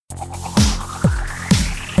For the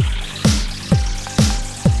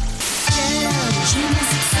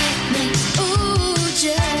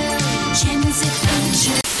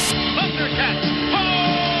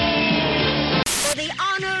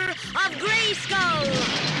honor of Grayskull!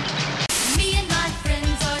 Me and my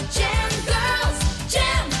friends are Gem Girls!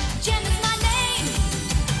 Gem is my name!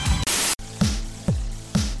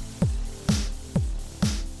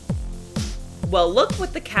 Well, look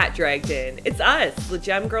what the cat dragged in. It's us, the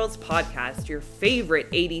Gem Girls podcast, your favorite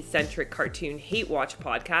 80s-centric cartoon hate watch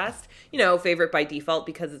podcast. You know, favorite by default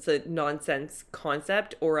because it's a nonsense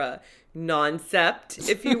concept, or a noncept,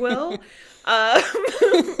 if you will.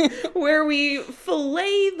 Where we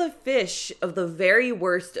fillet the fish of the very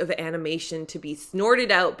worst of animation to be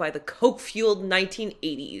snorted out by the coke-fueled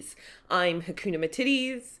 1980s. I'm Hakuna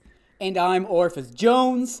Matidis. And I'm Orifice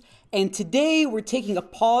Jones. And today we're taking a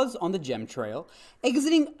pause on the Gem Trail,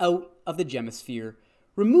 exiting out of the Gemisphere,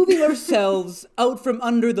 removing ourselves out from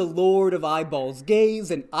under the Lord of Eyeball's gaze,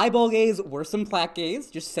 and eyeball gaze, worse than plaque gaze,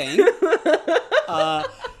 just saying,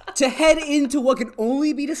 to head into what can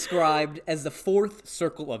only be described as the fourth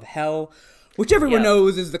circle of hell, which everyone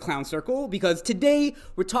knows is the clown circle, because today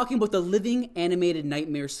we're talking about the living animated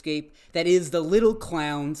nightmarescape that is the little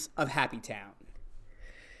clowns of Happy Town.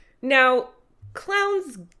 Now,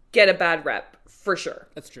 clowns get a bad rep, for sure.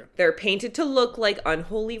 That's true. They're painted to look like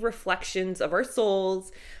unholy reflections of our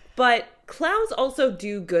souls, but clowns also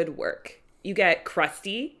do good work. You get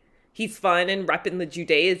Krusty. He's fun and repping the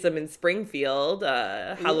Judaism in Springfield.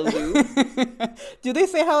 Hallelujah. Do they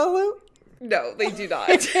say hallelujah? No, they do not.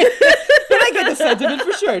 But I get the sentiment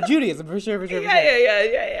for sure. Judaism, for sure.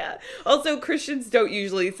 Yeah. Also, Christians don't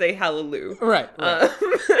usually say hallelujah. Right.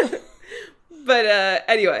 But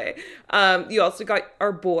anyway, you also got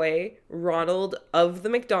our boy, Ronald of the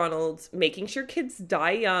McDonald's, making sure kids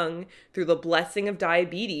die young through the blessing of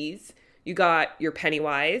diabetes. You got your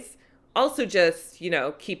Pennywise, also just,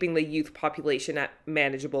 keeping the youth population at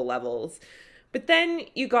manageable levels. But then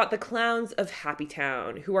you got the clowns of Happy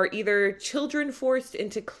Town, who are either children forced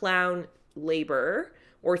into clown labor,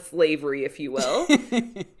 or slavery, if you will,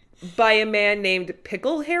 by a man named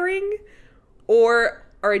Pickle Herring, or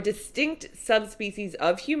are a distinct subspecies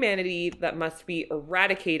of humanity that must be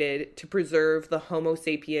eradicated to preserve the Homo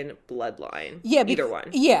sapien bloodline. Yeah, either one.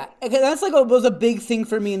 Yeah, that's was a big thing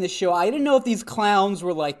for me in the show. I didn't know if these clowns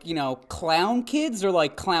were clown kids or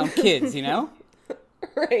clown kids,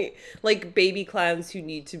 Right. Like baby clowns who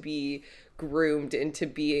need to be groomed into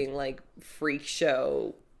being freak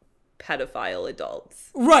show pedophile adults.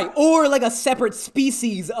 Right, or a separate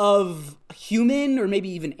species of human or maybe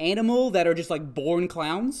even animal that are just born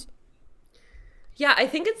clowns. Yeah, I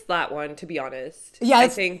think it's that one, to be honest. Yeah, I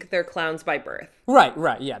think they're clowns by birth.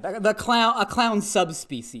 Right, yeah. A clown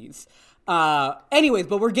subspecies. Anyways,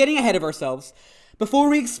 but we're getting ahead of ourselves. Before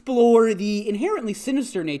we explore the inherently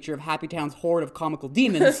sinister nature of Happy Town's horde of comical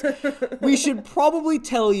demons, we should probably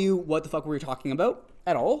tell you what the fuck we were talking about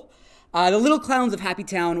at all. The Little Clowns of Happy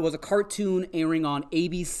Town was a cartoon airing on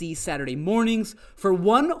ABC Saturday mornings for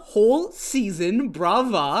one whole season,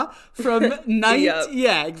 brava, from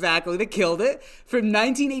Yeah, exactly, they killed it, from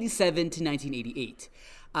 1987 to 1988.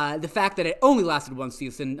 The fact that it only lasted one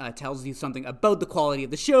season tells you something about the quality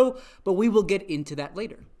of the show, but we will get into that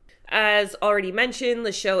later. As already mentioned,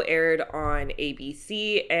 the show aired on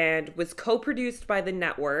ABC and was co-produced by the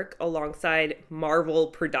network alongside Marvel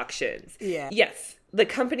Productions. Yeah. Yes. The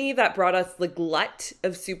company that brought us the glut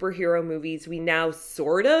of superhero movies we now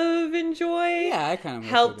sort of enjoy. Yeah, I kind of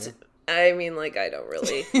helped. I mean, I don't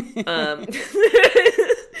really.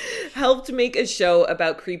 Helped make a show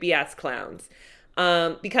about creepy ass clowns.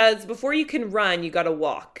 Because before you can run, you gotta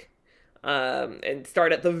walk. And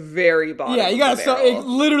start at the very bottom. Yeah, you gotta start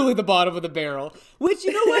literally the bottom of the barrel. Which,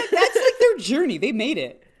 you know what? That's their journey. They made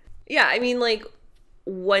it. Yeah, I mean,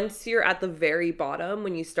 once you're at the very bottom,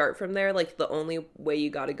 when you start from there, the only way you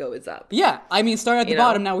gotta go is up. Yeah, I mean, start at the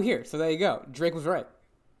bottom, now we're here. So there you go. Drake was right.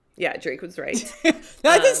 Yeah, Drake was right.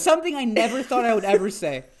 That is something I never thought I would ever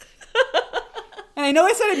say. And I know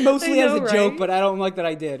I said it mostly as a joke, but I don't like that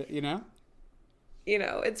I did,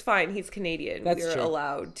 It's fine. He's Canadian. That's You're true.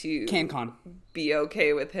 allowed to CanCon. be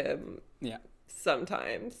okay with him. Yeah.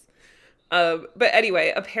 Sometimes. But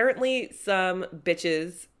anyway, apparently some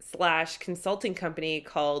bitches / consulting company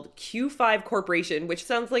called Q5 Corporation, which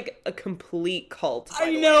sounds like a complete cult.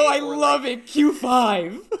 I know, I love it.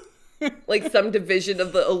 Q5. Some division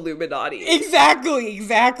of the Illuminati. Exactly.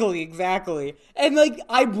 And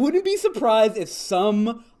I wouldn't be surprised if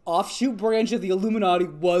some offshoot branch of the Illuminati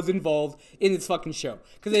was involved in this fucking show.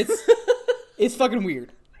 Because it's fucking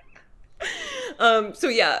weird. So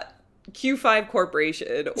yeah, Q5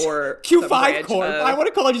 Corporation or some Q5 branch Corp. of- I want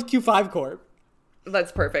to call it just Q5 Corp.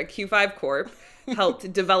 That's perfect. Q5 Corp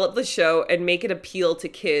helped develop the show and make it appeal to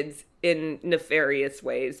kids in nefarious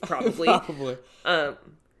ways, probably. Probably.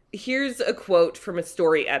 Here's a quote from a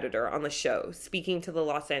story editor on the show, speaking to the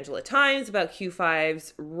Los Angeles Times about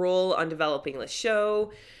Q5's role on developing the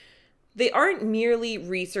show. They aren't merely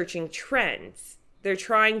researching trends. They're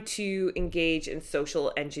trying to engage in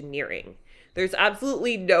social engineering. There's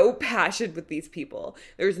absolutely no passion with these people.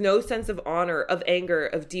 There's no sense of honor, of anger,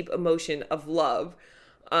 of deep emotion, of love.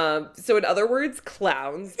 So in other words,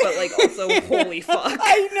 clowns, but like also holy fuck.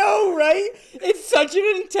 I know, right? It's such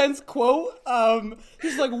an intense quote.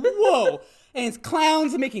 He's like, whoa. And it's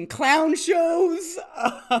clowns making clown shows.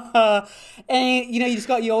 And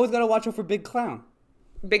you always gotta watch out for Big Clown.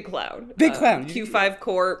 Big clown. Big clown. Q5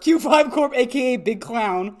 Corp. Q5 Corp, aka Big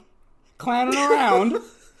Clown. Clowning around.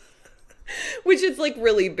 Which is like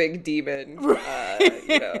really big demon.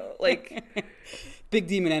 Like Big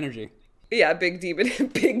demon energy. yeah, big demon,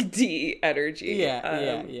 big D energy.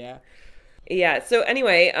 Yeah. Yeah, so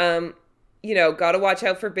anyway, gotta watch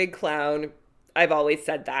out for Big Clown. I've always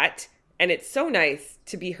said that. And it's so nice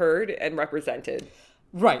to be heard and represented.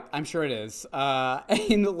 Right, I'm sure it is.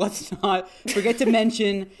 And let's not forget to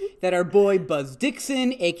mention that our boy Buzz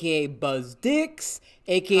Dixon, aka Buzz Dix,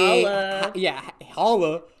 aka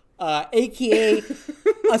Holla. aka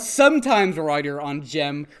a sometimes writer on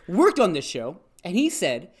Gem, worked on this show, and he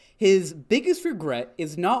said his biggest regret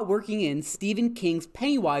is not working in Stephen King's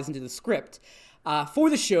Pennywise into the script for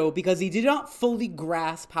the show because he did not fully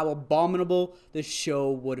grasp how abominable the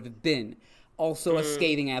show would have been. Also a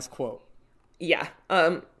scathing ass quote. Yeah.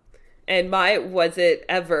 And was it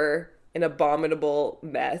ever an abominable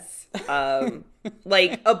mess?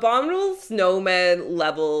 Like abominable snowman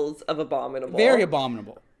levels of abominable. Very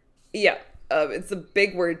abominable. Yeah. It's a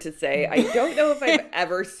big word to say. I don't know if I've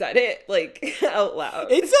ever said it like out loud.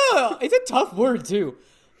 It's a tough word too,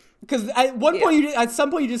 because at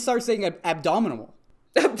some point you just start saying abdominal.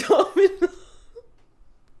 Abdominal.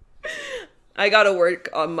 I gotta work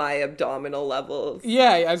on my abdominal levels.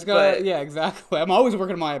 Yeah, exactly. I'm always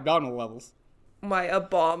working on my abdominal levels. My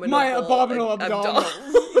abominable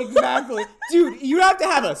abdominals. Exactly. Dude, you have to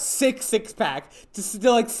have a six pack to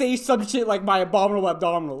still like say some shit like my abominable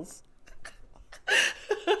abdominals.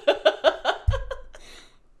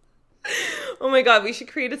 Oh my god, we should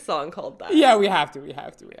create a song called that. Yeah, we have to. It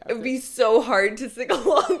would be so hard to sing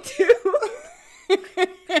along to.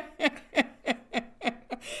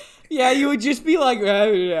 Yeah, you would just be like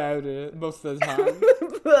most of the time.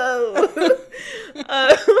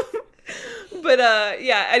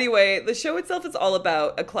 Anyway, the show itself is all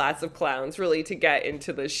about a class of clowns, really, to get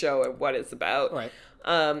into the show and what it's about. Right.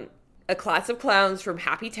 A class of clowns from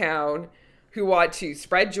Happy Town who want to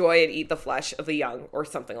spread joy and eat the flesh of the young, or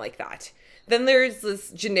something like that. Then there's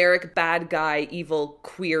this generic bad guy, evil,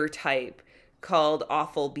 queer type called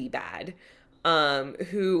Awful Be Bad,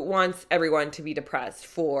 who wants everyone to be depressed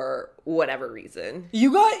for whatever reason.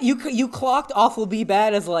 You clocked Awful Be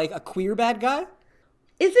Bad as like a queer bad guy?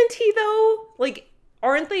 Isn't he though? Like,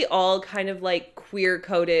 aren't they all kind of like queer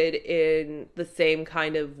coded in the same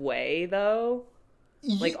kind of way though?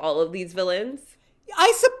 Like all of these villains?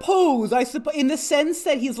 I suppose in the sense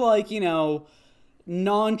that he's like,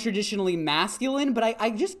 non-traditionally masculine, but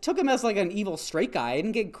I just took him as like an evil straight guy. I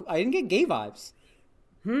didn't get gay vibes.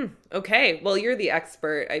 Okay, well, you're the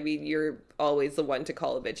expert. I mean, you're always the one to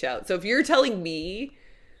call a bitch out. So if you're telling me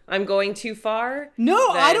I'm going too far,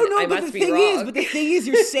 no, I don't know. I But must the be wrong. thing is,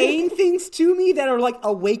 you're saying things to me that are like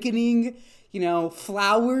awakening,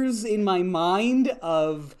 flowers in my mind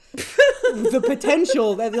of the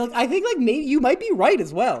potential that I think like maybe you might be right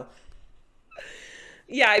as well.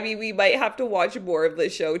 Yeah, I mean, we might have to watch more of the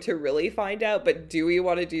show to really find out, but do we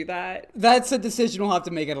want to do that? That's a decision we'll have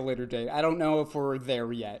to make at a later date. I don't know if we're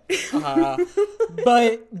there yet.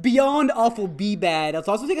 But beyond Awful Be Bad, let's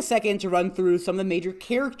also take a second to run through some of the major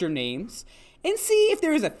character names and see if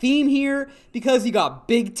there is a theme here, because you got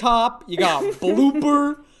Big Top, you got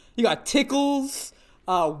Blooper, you got Tickles,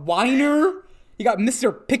 Whiner, you got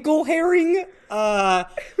Mr. Pickle Herring,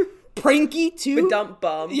 Pranky too. Badump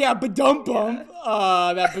bum. Yeah, Badump bum.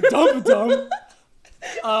 That Badump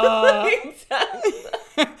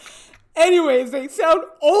bum. Anyways, they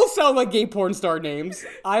all sound like gay porn star names.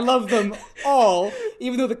 I love them all,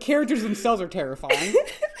 even though the characters themselves are terrifying.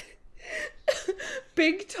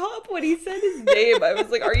 Big Top, when he said his name, I was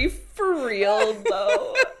like, are you for real,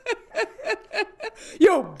 though?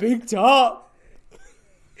 Yo, Big Top.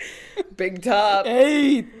 Big Top.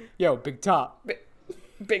 Hey. Yo, Big Top.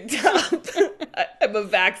 Big top. I'm a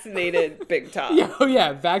vaccinated big top. Yeah, oh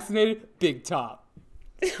yeah, vaccinated, big top.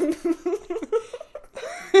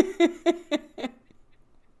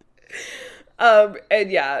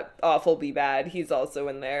 And yeah, Awful Be Bad. He's also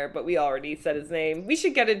in there, but we already said his name. We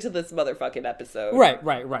should get into this motherfucking episode. Right.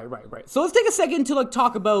 So let's take a second to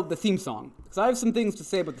talk about the theme song, because I have some things to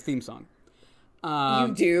say about the theme song.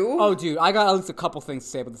 You do? Oh, dude, I got at least a couple things to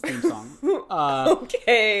say about the theme song.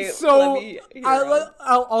 Okay. So let me hear 'em.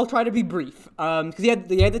 I'll try to be brief, because you had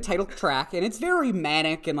the title track, and it's very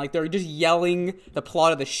manic, and like they're just yelling the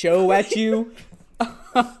plot of the show at you.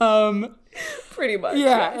 Pretty much.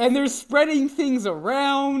 Yeah, and they're spreading things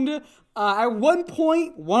around. At one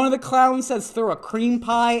point, one of the clowns says throw a cream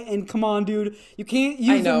pie, and come on, dude, you can't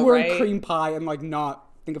use the word right? cream pie and like not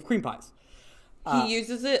think of cream pies. He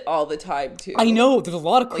uses it all the time, too. I know, there's a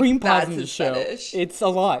lot of cream pies that's in the his show. fetish. It's a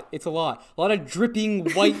lot. A lot of dripping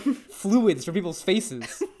white fluids from people's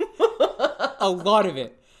faces. A lot of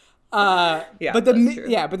it. Yeah, but that's true.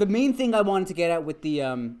 but the main thing I wanted to get at with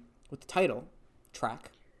the title track,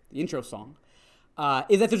 the intro song,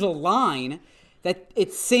 is that there's a line that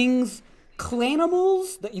it sings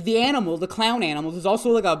clanimals, the animals, the clown animals. There's also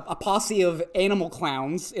like a posse of animal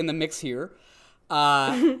clowns in the mix here.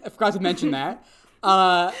 I forgot to mention that.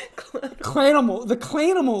 The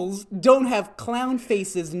clanimals don't have clown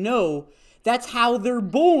faces. No, that's how they're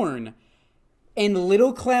born. And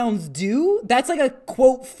little clowns do? That's like a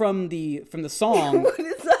quote from the song. What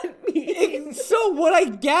does that mean? So what I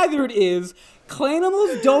gathered is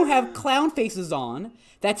clanimals don't have clown faces on.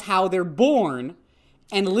 That's how they're born.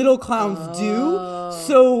 And little clowns do.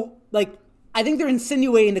 So, like, I think they're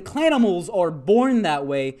insinuating the clanimals are born that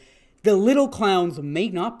way. The little clowns may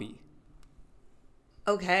not be.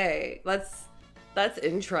 Okay, that's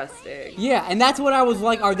interesting. Yeah, and that's what I was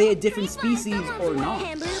like, are they a different species or not?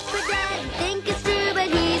 Think it's true, but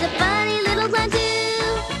he's a funny little clown too.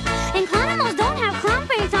 And clownimals don't have clown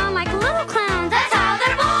face on like little clowns. That's how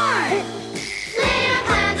they're born. Little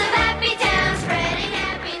clowns of Happy Town, spreading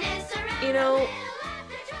happiness around. You know,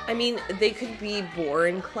 I mean, they could be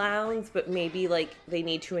born clowns, but maybe, like, they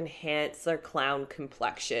need to enhance their clown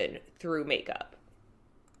complexion through makeup.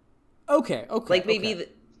 Okay. Like, maybe...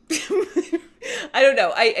 I don't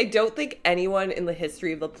know. I don't think anyone in the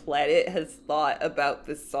history of the planet has thought about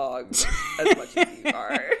this song as much as you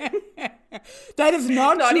are. That is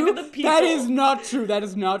not Not true. even the people. That is not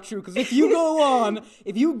true. Because if you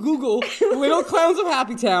Google Little Clowns of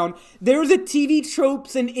Happy Town, there's a TV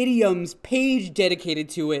tropes and idioms page dedicated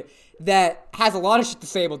to it that has a lot of shit to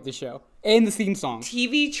say about this show and the theme song.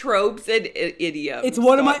 TV tropes and idioms. It's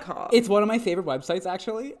one of my favorite websites,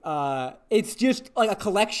 actually. It's just like a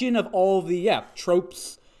collection of all the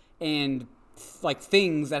tropes and like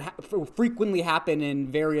things that frequently happen in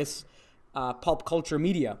various pulp culture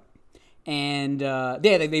media. And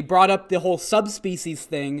they brought up the whole subspecies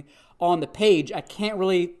thing on the page. I can't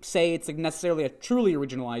really say it's like necessarily a truly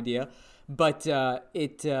original idea, but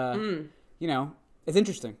it's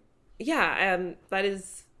interesting. Yeah, that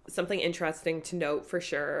is something interesting to note for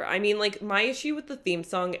sure. I mean, like, my issue with the theme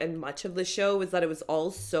song and much of the show was that it was all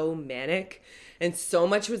so manic and so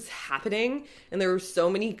much was happening and there were so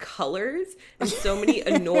many colors and so many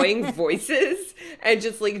annoying voices and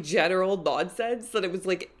just like general nonsense that it was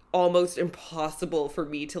like almost impossible for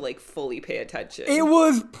me to like fully pay attention. It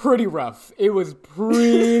was pretty rough. It was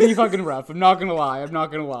pretty fucking rough. I'm not gonna lie.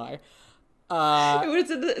 It was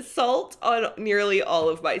an assault on nearly all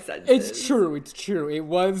of my senses. It's true. It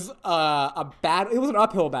was a battle. It was an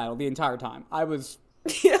uphill battle the entire time. I was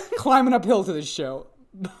climbing uphill to this show,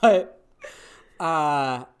 but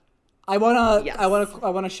I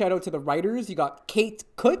wanna shout out to the writers. You got Kate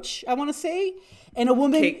Kutch, I want to say, and a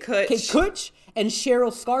woman Kate Kutch and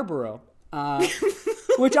Cheryl Scarborough,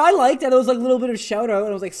 which I liked. And it was like a little bit of shout out. And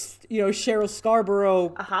it was like Cheryl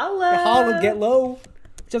Scarborough, holla, get low.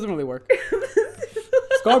 Which doesn't really work.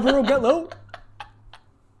 Scarborough, get low.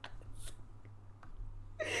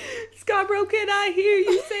 Scarborough, can I hear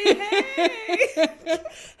you say hey?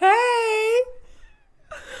 Hey.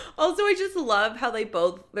 Also, I just love how they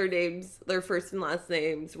both, their first and last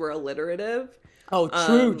names were alliterative. Oh,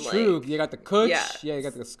 true. You got the Kutch. Yeah, you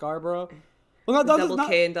got the Scarborough. Well, double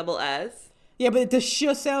K and double S. Yeah, but the sh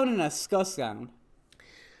sound and a sc sound.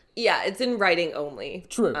 Yeah, it's in writing only.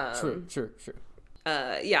 True.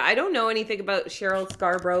 Yeah, I don't know anything about Cheryl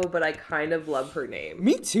Scarborough, but I kind of love her name.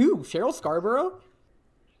 Me too. Cheryl Scarborough?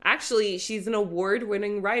 Actually, she's an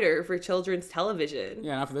award-winning writer for children's television.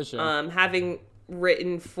 Yeah, not for this show. Having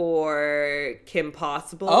written for Kim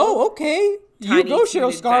Possible. Oh, okay. Tiny You go, Toon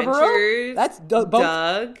Cheryl Scarborough. Adventures, That's both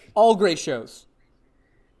Doug. all great shows.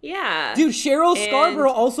 Yeah. Dude, Cheryl And-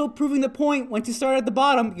 Scarborough also proving the point. Once you start at the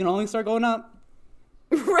bottom, you can only start going up.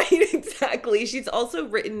 Right, exactly. She's also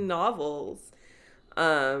written novels.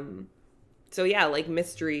 So yeah, like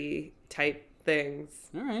mystery type things.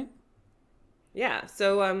 All right. Yeah.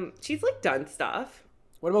 So she's like done stuff.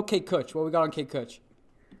 What about Kate Kutch? What we got on Kate Kutch?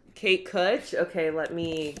 Kate Kutch. Okay, let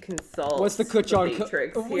me consult. What's the Kutch on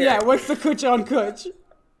Matrix Kutch? here. Yeah, what's the Kutch on Kutch?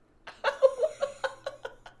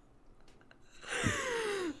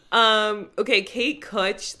 Okay, Kate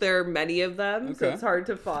Kutch. There are many of them, so Okay. it's hard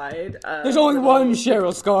to find. There's only one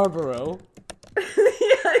Cheryl Scarborough.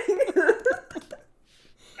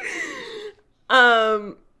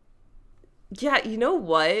 Yeah, you know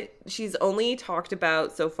what? She's only talked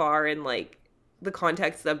about so far in like the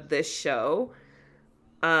context of this show.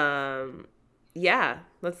 Yeah,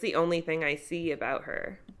 that's the only thing I see about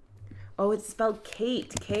her. Oh, it's spelled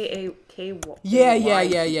Kate. K-A-K. Yeah,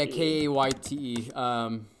 Kayte.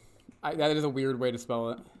 That is a weird way to spell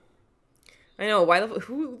it. I know.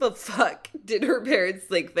 Who the fuck did her parents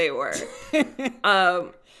think they were?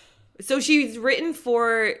 So she's written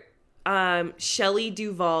for Shelley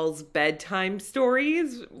Duvall's bedtime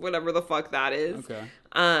stories, whatever the fuck that is. Okay.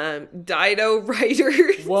 Dino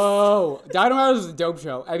Riders. Whoa. Dynamite is a dope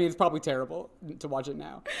show. I mean, it's probably terrible to watch it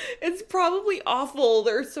now. It's probably awful.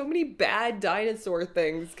 There are so many bad dinosaur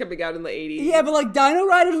things coming out in the 80s. Yeah, but like Dino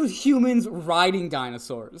Riders was humans riding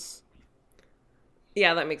dinosaurs.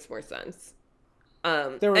 Yeah, that makes more sense.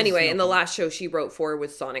 There was Anyway, no and the point. last show she wrote for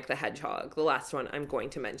was Sonic the Hedgehog, the last one I'm going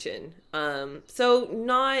to mention. So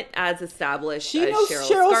not as established She as knows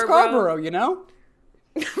Cheryl Scarborough, you know?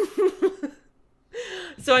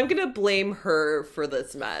 So I'm going to blame her for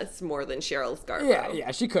this mess more than Cheryl Scarborough.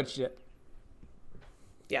 Yeah, she coached it.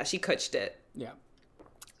 Yeah, she coached it. Yeah.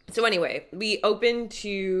 So anyway, we open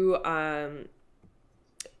to,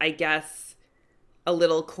 I guess, a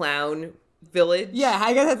little clown village. Yeah,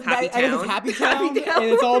 I guess it's Happy I guess it's Town. Happy Town, Happy Town.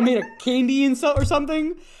 and it's all made of candy and or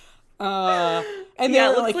something. And Yeah,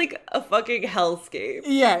 they're it looks like a fucking hellscape.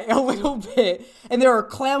 yeah, a little bit. And there are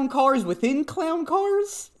clown cars within clown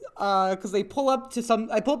cars, because they pull up to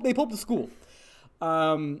they pull up to school.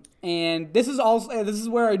 And this is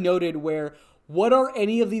where I noted what are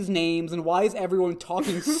any of these names and why is everyone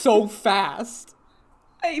talking so fast?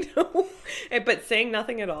 I know. But saying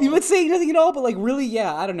nothing at all. You would say nothing at all, but like really,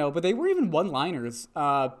 yeah, I don't know. But they were even one-liners.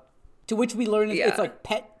 To which we learned Yeah. it's like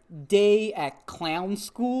pet day at clown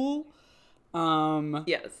school.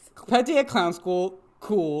 Yes. Pet day at clown school,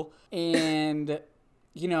 cool. And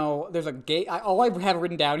you know, there's a gay. All I have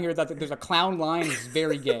written down here is that there's a clown line is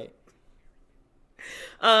very gay.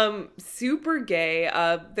 Super gay.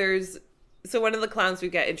 So one of the clowns we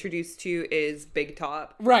get introduced to is Big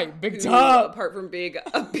Top. Right, Big who, Top. Apart from being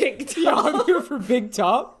a big Yeah, top, I'm here for Big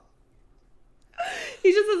Top.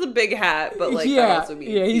 he just has a big hat, but like that Yeah, also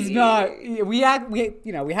means yeah, he's not. Yeah,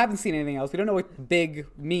 we haven't seen anything else. We don't know what big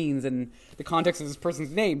means in the context of this person's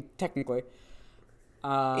name, technically.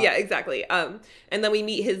 Yeah, exactly. And then we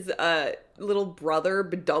meet his little brother,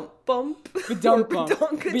 Badump Bump. Badump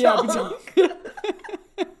Bump. Yeah, Badump.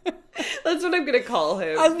 That's what I'm gonna call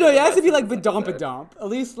him. No, it has to be like Badump. At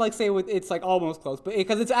least like say it's like almost close, but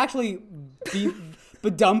because it's actually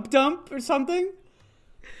Badump Dump or something.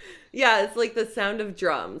 Yeah, it's like the sound of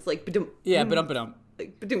drums, like badump. Yeah, Badump.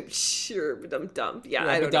 Like badump, sure, badump dump. Yeah,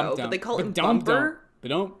 Yeah, I don't know, but they call him Bumper.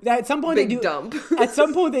 Badump. At some point Big they do. dump. At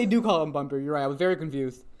some point they do call him Bumper. You're right. I was very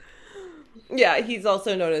confused. Yeah, he's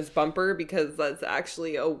also known as Bumper because that's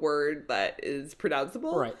actually a word that is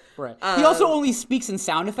pronounceable. Right. He also only speaks in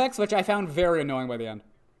sound effects, which I found very annoying by the end.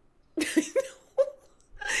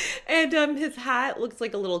 And his hat looks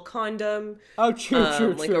like a little condom. Oh, true.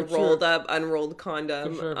 Like a rolled up, unrolled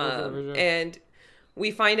condom. For sure. And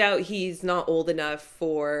we find out he's not old enough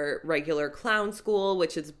for regular clown school,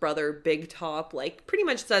 which his brother Big Top like pretty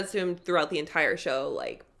much says to him throughout the entire show,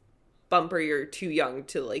 like, Bumper, you're too young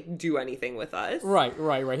to like do anything with us. Right.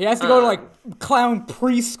 He has to go to like clown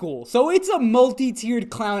preschool. So it's a multi-tiered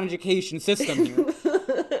clown education system here.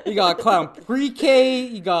 You got clown pre-K,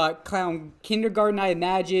 you got clown kindergarten, I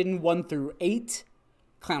imagine, 1 through 8,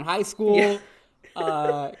 clown high school,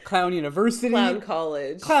 clown university, Clown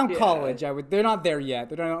college. Clown Yeah. college. They're not there yet.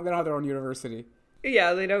 They don't have their own university.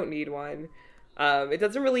 Yeah, they don't need one. It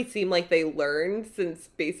doesn't really seem like they learned since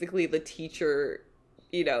basically the teacher,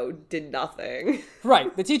 did nothing.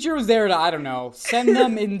 Right. The teacher was there to, I don't know, send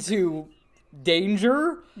them into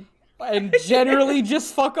danger and generally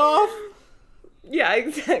just fuck off. Yeah,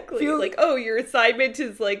 exactly. Like, oh, your assignment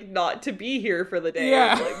is like not to be here for the day.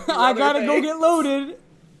 Yeah. Like, do I other gotta go things. get loaded.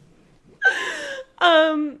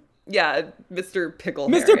 Yeah, Mr. Pickle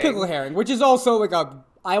Mr. Pickle Herring, which is also like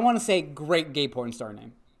I want to say great gay porn star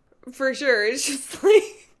name. For sure. It's just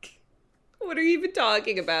like, what are you even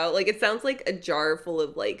talking about? Like, it sounds like a jar full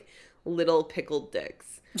of, like, little pickled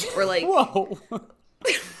dicks. Or, like... Whoa.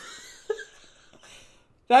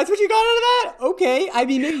 That's what you got out of that? Okay. I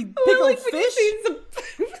mean, maybe pickled like, fish?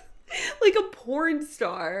 Like a porn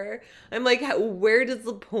star. I'm like, where does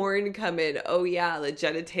the porn come in? Oh, yeah, the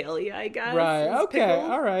genitalia, I guess. Right. is Okay. pickled.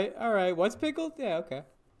 All right. What's pickled? Yeah, okay.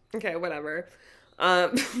 Okay, whatever.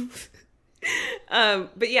 But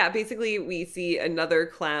yeah, basically we see another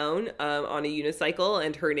clown on a unicycle,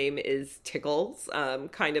 and her name is Tickles.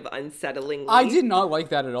 Kind of unsettlingly. I did not like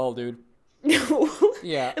that at all, dude. No.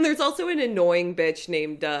 Yeah. And there's also an annoying bitch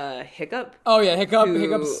named Hiccup. Oh, yeah. Hiccup.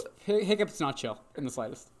 Who- Hiccup's not chill in the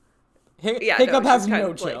slightest. Yeah, Hiccup no, has she's kind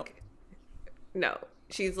no of, chill. like, no,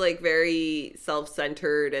 she's like very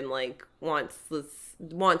self-centered and like wants the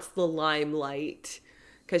limelight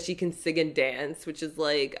because she can sing and dance, which is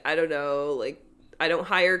like, I don't know, like I don't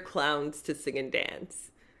hire clowns to sing and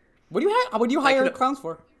dance. What do you hire could- clowns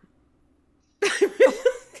for?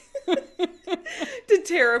 To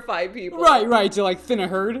terrify people. Right. To like thin a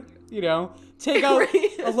herd, you know, take out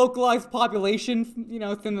Right. a localized population, you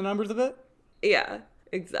know, thin the numbers of it. Yeah,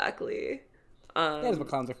 exactly. That is what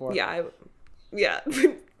clowns are for. Yeah,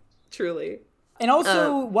 truly. And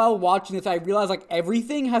also, while watching this, I realized like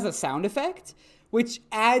everything has a sound effect, which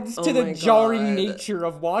adds to Oh the my jarring God. nature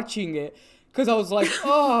of watching it. Because I was like,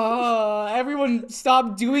 oh, everyone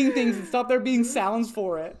stop doing things and stop there being sounds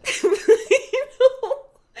for it. You know?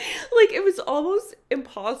 Like, it was almost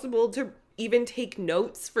impossible to even take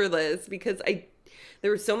notes for this because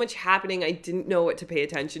there was so much happening I didn't know what to pay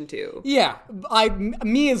attention to. Yeah,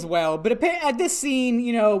 me as well. But at this scene,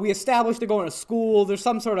 you know, we established they're going to school. There's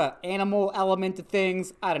some sort of animal element to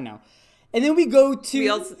things. I don't know. And then we go to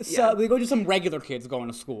we go to some regular kids going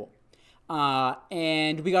to school.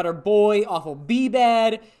 And we got our boy Awful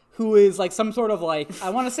B-Bad, who is like some sort of like, I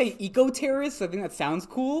want to say eco-terrorist. I think that sounds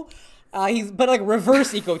cool. But like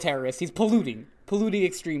reverse eco-terrorist. He's polluting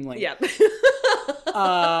extremely. Yeah.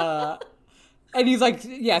 And he's like,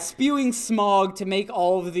 yeah, spewing smog to make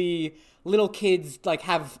all of the little kids like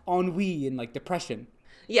have ennui and like depression.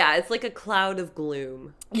 Yeah, it's like a cloud of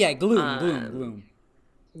gloom. Yeah, gloom.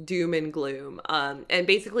 Doom and gloom. And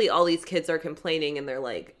basically all these kids are complaining and they're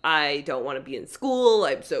like, I don't want to be in school.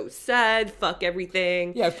 I'm so sad. Fuck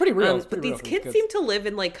everything. Yeah, it's pretty real. But these kids seem to live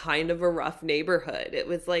in like kind of a rough neighborhood. It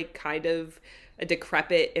was like kind of a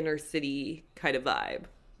decrepit inner city kind of vibe,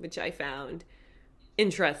 which I found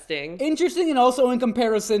interesting. Interesting, and also in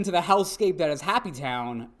comparison to the hellscape that is Happy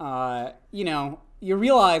Town, you know, you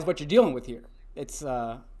realize what you're dealing with here. It's, you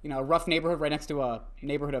know, a rough neighborhood right next to a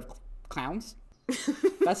neighborhood of clowns.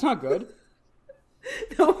 That's not good.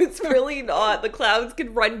 No, it's really not. The clowns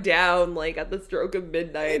can run down like at the stroke of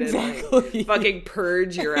midnight and like fucking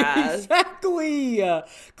purge your ass. Exactly.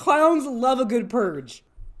 Clowns love a good purge.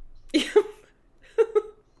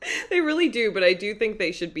 They really do, but I do think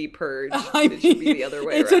they should be purged. It should be the other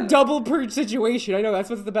way it's around. a double purge situation. I know, that's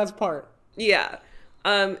what's the best part. Yeah.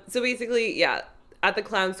 So basically, yeah, at the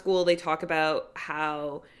clown school, they talk about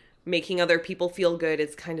how making other people feel good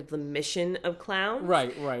is kind of the mission of clowns.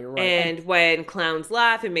 Right. And when clowns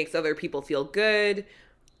laugh, it makes other people feel good.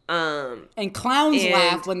 And clowns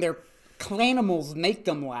laugh when their clanimals make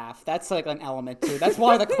them laugh. That's like an element too. That's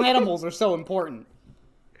why the clanimals are so important.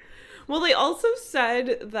 Well, they also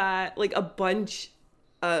said that like a bunch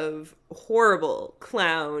of horrible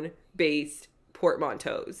clown-based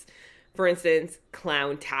portmanteaus. For instance,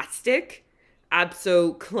 clowntastic,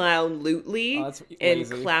 abso-clownlutely, Oh, that's and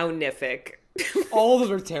lazy. clownific. All of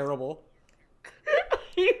them are terrible.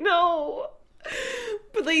 I know.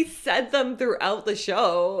 But they said them throughout the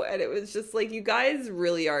show, and it was just like, you guys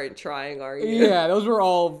really aren't trying, are you? Yeah, those were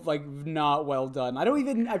all like not well done. I'm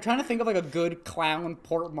trying to think of like a good clown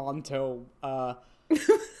portmanteau.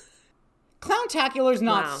 Clowntacular's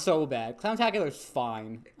not Wow. so bad. Clowntacular's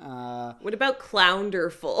fine. What about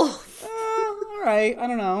clownderful? All right, I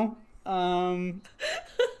don't know.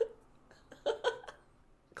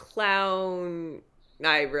 Clown...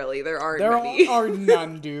 there aren't There many. are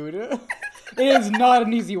none, dude. It is not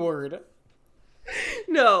an easy word.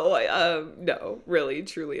 No, really,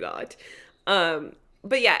 truly not.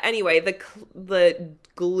 But yeah, anyway, the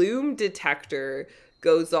gloom detector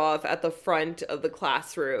goes off at the front of the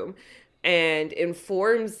classroom, and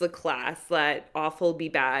informs the class that Awful Be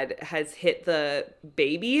Bad has hit the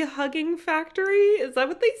baby hugging factory. Is that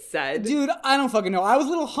what they said? Dude, I don't fucking know. I was a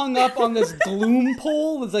little hung up on this gloom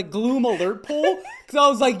poll. It was like gloom alert poll. Because I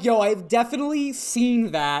was like, yo, I've definitely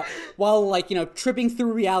seen that while, like, you know, tripping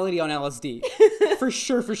through reality on LSD. For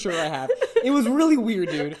sure I have. It was really weird,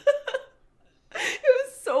 dude. It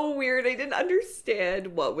was so weird. I didn't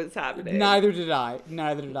understand what was happening. Neither did I.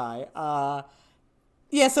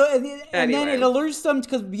 Yeah, so, and then Anyway. it alerts them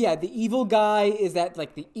because, yeah, the evil guy is at,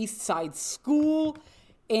 like, the East Side School,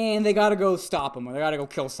 and they gotta go stop him, or they gotta go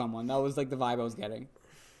kill someone. That was, like, the vibe I was getting.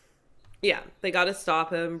 Yeah, they got to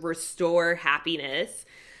stop him, restore happiness.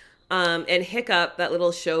 And Hiccup, that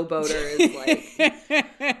little showboater, is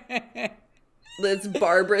like this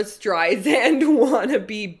Barbara Streisand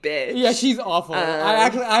wannabe bitch. Yeah, she's awful. I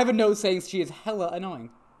have a note saying she is hella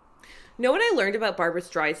annoying. Know what I learned about Barbara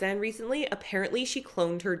Streisand recently? Apparently, she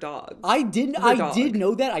cloned her dog. I did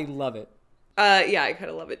know that. I love it. Yeah, I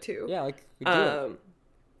kind of love it too. Yeah, like, we do it.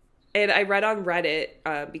 And I read on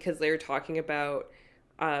Reddit because they were talking about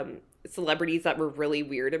celebrities that were really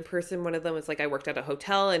weird in person. One of them was like, I worked at a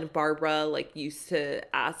hotel and Barbara like used to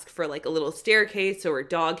ask for like a little staircase so her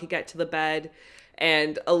dog could get to the bed,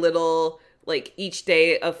 and a little like each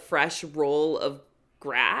day a fresh roll of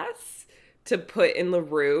grass to put in the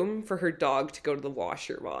room for her dog to go to the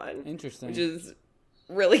washroom on. Interesting. Which is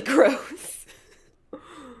really gross.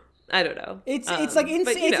 I don't know. It's like but,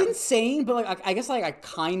 it's you know. insane, but like I guess like I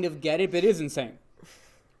kind of get it, but it is insane.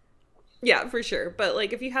 Yeah, for sure. But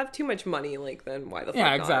like if you have too much money, like then why the fuck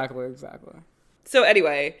Yeah, not? exactly. So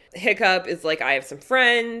anyway, Hiccup is like, I have some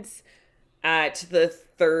friends at the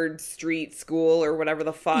 3rd Street School or whatever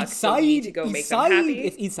the fuck. East so we Side, need to go make them happy.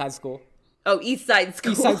 It's East Side School. Oh, East Side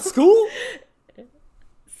School. East Side School.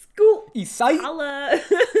 School. East Side. Holla.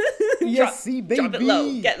 Yes, baby. Drop it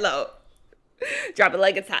low. Get low. Drop it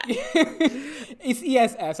like it's hot. It's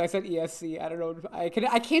ESS. I said ESC. I don't know. I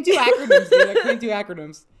can't do acronyms, dude. I can't do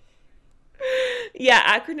acronyms.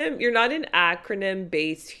 Yeah, acronym. You're not an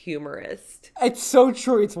acronym-based humorist. It's so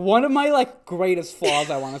true. It's one of my like greatest flaws.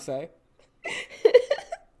 I want to say.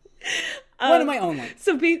 One of my own ones.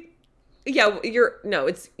 So yeah,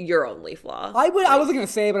 it's your only flaw. I wasn't gonna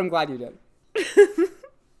say it, but I'm glad you did.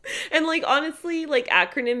 And like honestly, like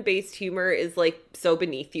acronym-based humor is like so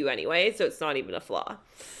beneath you anyway, so it's not even a flaw.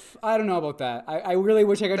 I don't know about that. I really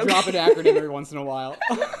wish I could drop an acronym every once in a while.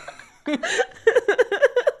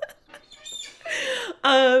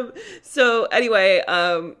 So anyway,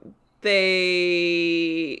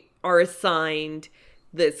 they are assigned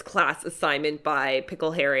this class assignment by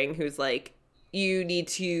Pickle Herring, who's like, you need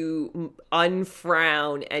to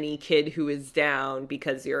unfrown any kid who is down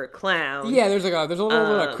because you're a clown. Yeah, there's a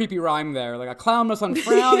little creepy rhyme there. Like, a clown must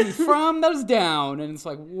unfrown and frown that is down. And it's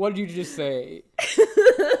like, what did you just say?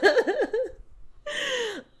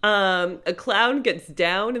 A clown gets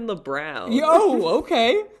down in the brown. Oh,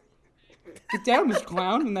 okay. Get down, Mr.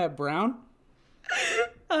 Clown, in that brown.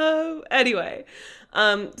 Anyway,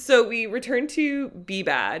 so we return to Be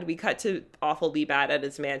Bad. We cut to Awful Be Bad at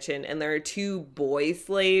his mansion, and there are 2 boy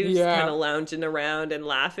slaves kind of lounging around and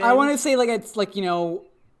laughing. I want to say, like, it's like, you know,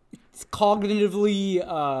 it's cognitively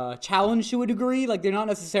challenged to a degree. Like, they're not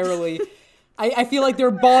necessarily. I feel like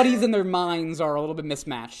their bodies and their minds are a little bit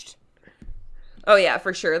mismatched. Oh yeah,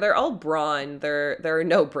 for sure. They're all brawn. There are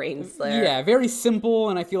no brains there. Yeah, very simple,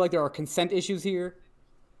 and I feel like there are consent issues here.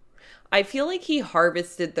 I feel like he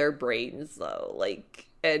harvested their brains though, like,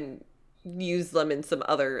 and used them in some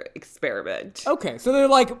other experiment. Okay, so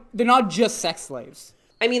they're not just sex slaves.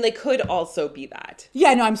 I mean, they could also be that.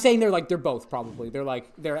 Yeah, no, I'm saying they're both probably.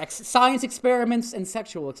 They're science experiments and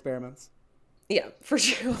sexual experiments. Yeah, for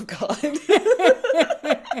sure. Oh God.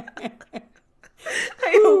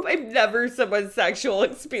 I hope I'm never someone's sexual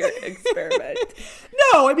experiment.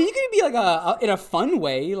 No, I mean, you can be like in a fun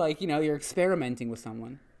way, like, you know, you're experimenting with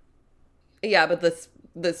someone. Yeah, but this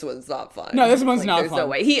one's not fun. No, this one's like, not there's fun. No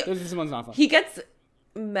way. This one's not fun. He gets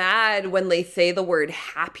mad when they say the word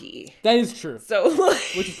happy. That is true. So, like,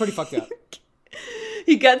 which is pretty fucked up.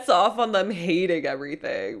 He gets off on them hating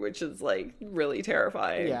everything, which is like really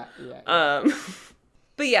terrifying. Yeah.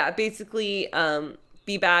 But yeah, basically,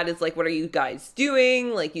 Be Bad is like, what are you guys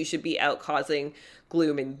doing? Like, you should be out causing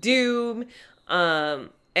gloom and doom.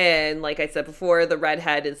 And like I said before, the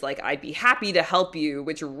redhead is like, I'd be happy to help you,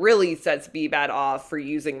 which really sets Be Bad off for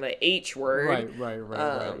using the H word. Right.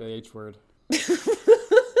 The H word.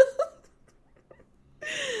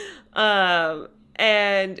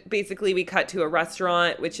 And basically we cut to a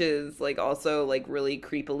restaurant, which is like also like really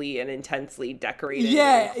creepily and intensely decorated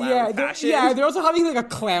in clown fashion. They're also having like a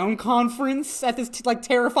clown conference at this like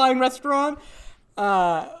terrifying restaurant.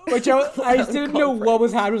 Which I just didn't know what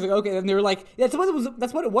was happening. I was like, okay, and they were like, that's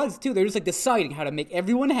what it was too. They're just like deciding how to make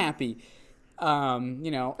everyone happy. All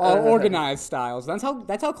organized styles. That's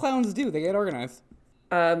how clowns do. They get organized.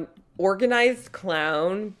 Organized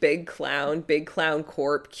Clown, Big Clown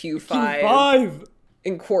Corp, Q5. Q5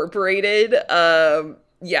 Incorporated. They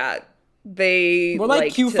more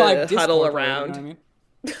like Q5 to huddle Discord, around. You know what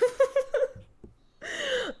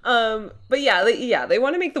I mean? But they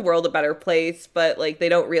want to make the world a better place, but like they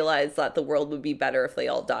don't realize that the world would be better if they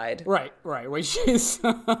all died. Right, which is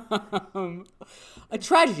a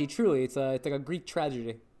tragedy. Truly, it's like a Greek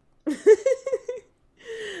tragedy.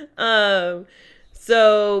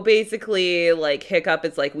 So basically, like, Hiccup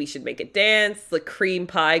is like, we should make a dance. The cream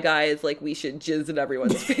pie guy is like, we should jizz in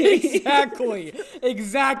everyone's face.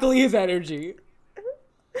 Exactly his energy.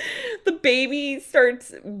 The baby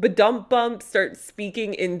starts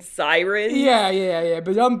speaking in siren. Yeah.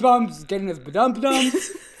 Badum-bumps, getting his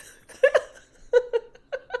badum-bumps.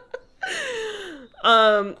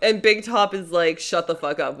 And Big Top is like, shut the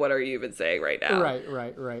fuck up. What are you even saying right now? Right.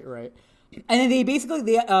 And then they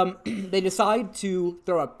basically they decide to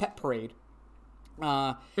throw a pet parade.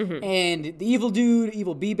 And the evil dude,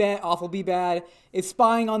 awful B-Bad, is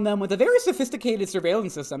spying on them with a very sophisticated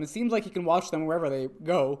surveillance system. It seems like he can watch them wherever they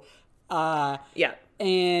go. Yeah.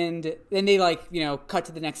 And then they cut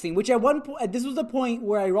to the next scene, which at one point, this was the point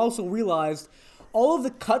where I also realized all of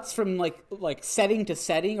the cuts from like setting to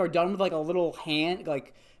setting are done with like a little hand,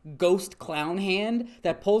 like ghost clown hand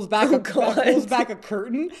that pulls back a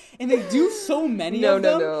curtain, and they do so many of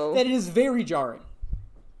them that it is very jarring.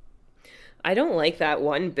 I don't like that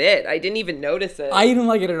one bit. I didn't even notice it. I didn't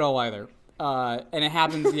like it at all either. And it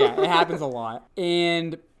happens, it happens a lot.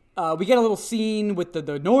 And we get a little scene with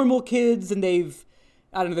the normal kids, and they've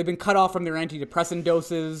been cut off from their antidepressant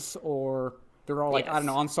doses, or they're all like, yes,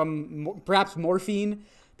 on some, perhaps morphine,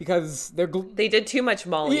 because they did too much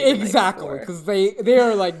Molly. Exactly, because they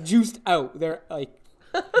are like juiced out. They're like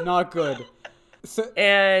not good.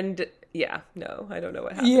 And yeah, no, I don't know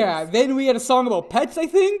what happened. Yeah, then we had a song about pets, I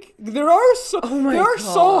think. There are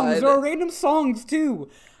songs. There are random songs too.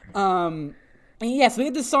 And yes, we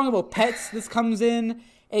had this song about pets. This comes in,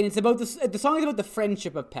 and it's about this. The song is about the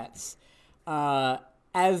friendship of pets.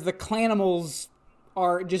 As the clanimals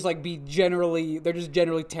are just like they're just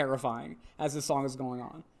generally terrifying as the song is going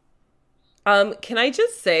on. Can I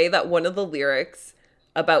just say that one of the lyrics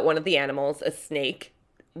about one of the animals, a snake,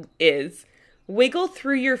 is wiggle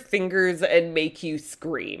through your fingers and make you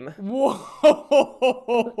scream.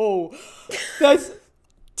 Whoa! That's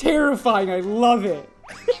terrifying. I love it.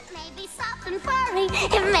 It may be soft and furry,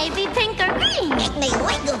 it may be pink or green. It may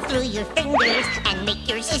wiggle through your fingers and make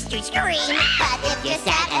your sister scream. But if you're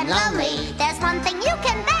sad and lonely, there's one thing you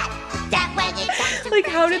can bet. That when it comes to like,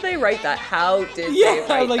 how did they write that? How did they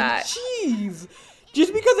write that? Jeez.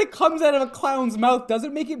 Just because it comes out of a clown's mouth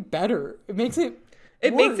doesn't make it better. It makes it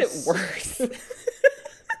worse.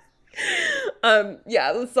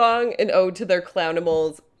 The song, An Ode to Their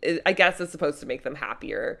Clownimals, I guess is supposed to make them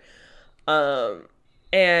happier.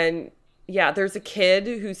 And yeah, there's a kid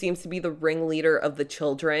who seems to be the ringleader of the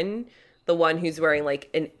children, the one who's wearing like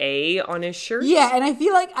an A on his shirt. Yeah, and I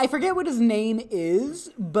feel like I forget what his name is,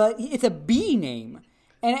 but it's a B name.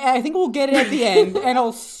 And I think we'll get it at the end, and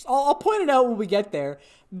I'll point it out when we get there.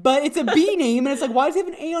 But it's a B name, and it's like, why does he have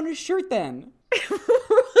an A on his shirt then? I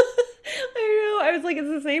know. I was like, it's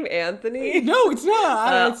the same Anthony. No, it's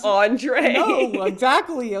not. It's Andre. No,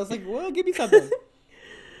 exactly. I was like, well, give me something.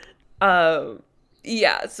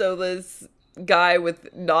 Yeah, so this guy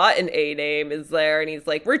with not an A name is there, and he's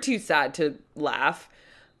like, we're too sad to laugh.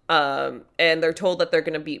 And they're told that they're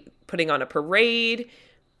going to be putting on a parade.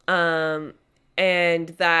 And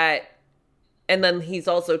then he's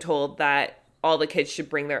also told that all the kids should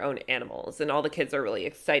bring their own animals, and all the kids are really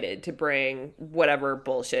excited to bring whatever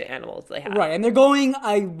bullshit animals they have. Right, and they're going,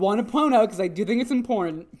 I want to point out, because I do think it's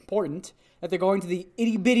important that they're going to the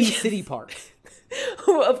itty bitty city park.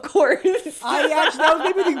 Of course. That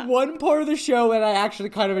was maybe the one part of the show that I actually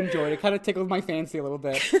kind of enjoyed. It kind of tickled my fancy a little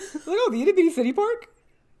bit. Like, oh, the itty bitty city park?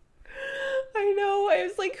 I know. I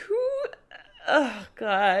was like, who? Oh,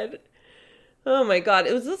 God. Oh, my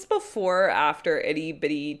God. Was this before or after Itty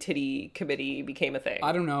Bitty Titty Committee became a thing?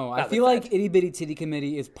 I don't know. I feel like Itty Bitty Titty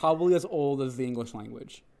Committee is probably as old as the English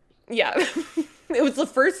language. Yeah. It was the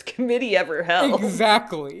first committee ever held.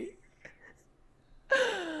 Exactly.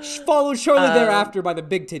 Followed shortly thereafter by the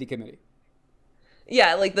Big Titty Committee.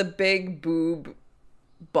 Yeah, like the big boob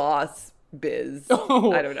boss biz.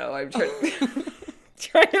 Oh. I don't know. I'm trying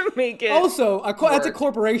trying to make it. Also, that's a work.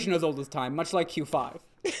 corporation as old as time, much like Q5.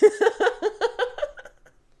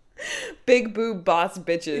 Big boob boss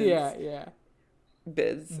bitches. Yeah.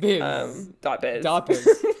 Biz. Biz. Dot biz. Dot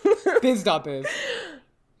biz. Biz dot biz.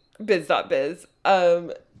 Biz dot biz.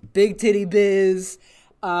 Big titty biz.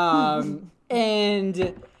 And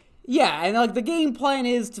yeah, and like the game plan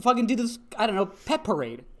is to fucking do this, I don't know, pet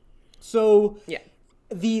parade. So Yeah.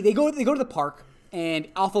 they go to the park, and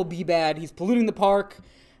Alpha B Bad, he's polluting the park,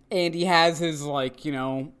 and he has his, like, you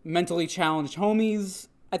know, mentally challenged homies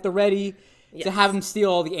at the ready to have him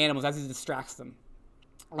steal all the animals as he distracts them.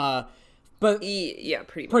 But Yeah,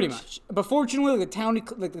 pretty much. But fortunately,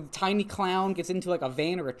 the tiny clown gets into like a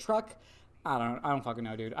van or a truck. I don't fucking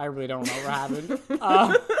know, dude. I really don't know what happened.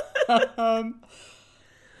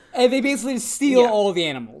 And they basically steal all the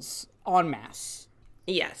animals en masse.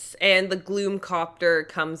 Yes, and the Gloom Copter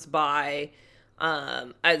comes by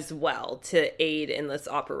as well to aid in this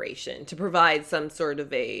operation, to provide some sort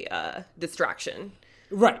of a distraction.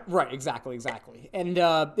 Right, exactly. And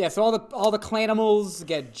so all the clanimals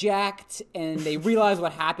get jacked, and they realize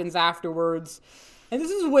what happens afterwards. And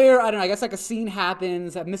this is where, I don't know, I guess like a scene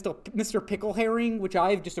happens at Mr. Pickle Herring, which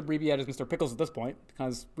I've just abbreviated as Mr. Pickles at this point,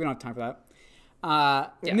 because we don't have time for that.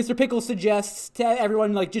 Mr. Pickles suggests to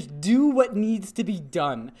everyone, like, just do what needs to be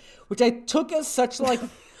done, which I took as such, like,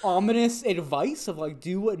 ominous advice of, like,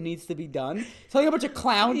 do what needs to be done. Telling a bunch of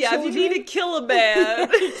clown children. If you need to kill a man.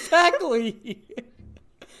 Exactly.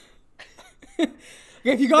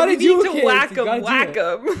 If you gotta do it, whack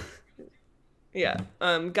him. Yeah.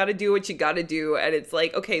 Gotta do what you gotta do. And it's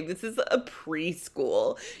like, okay, this is a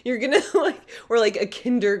preschool. You're gonna, or like a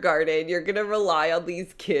kindergarten. You're gonna rely on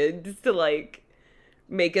these kids to, like,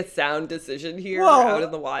 make a sound decision here out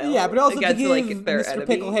in the wild. Yeah, but also against, to give like, their Mr. enemy.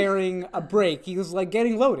 Pickle Herring a break. He was, like,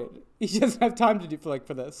 getting loaded. He doesn't have time to do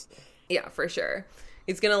for this. Yeah, for sure.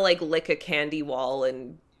 He's gonna, like, lick a candy wall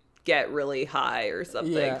and get really high or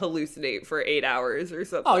something. Yeah. Hallucinate for 8 hours or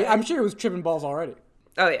something. Oh, yeah, I'm sure it was tripping balls already.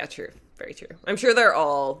 Oh, yeah, true. Very true. I'm sure they're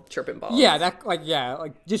all tripping balls. Yeah,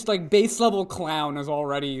 just like base level clown is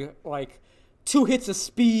already like 2 hits of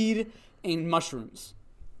speed and mushrooms.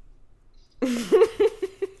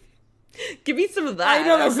 Give me some of that. I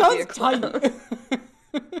know, that would be a sounds clown.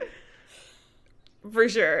 For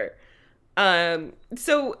sure.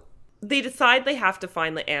 So they decide they have to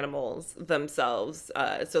find the animals themselves,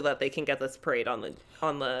 so that they can get this parade on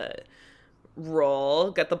the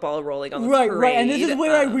roll, get the ball rolling on the parade. Right. And this is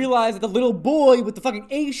where I realized that the little boy with the fucking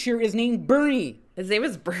A shirt is named Bernie. His name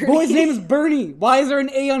is Bernie. Boy's name is Bernie. Why is there an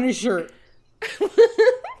A on his shirt?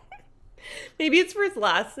 Maybe it's for his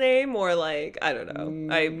last name, or like, I don't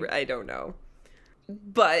know. I don't know.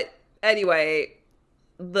 But anyway,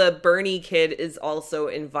 the Bernie kid is also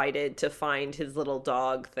invited to find his little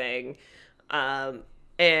dog thing.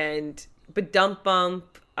 And Badump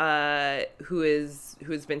Bump, who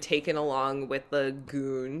has been taken along with the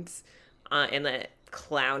goons and the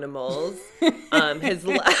clownimals, has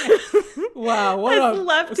wow, what has a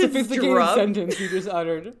left his sophisticated drum. sentence you just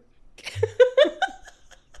uttered.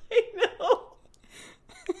 I know.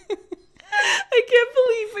 I can't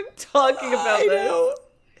believe I'm talking about I this. know.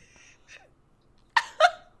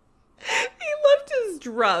 He left his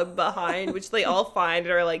drum behind, which they all find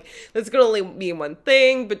and are like, this could only mean one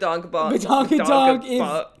thing. Badonkadonk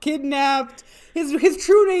is kidnapped. His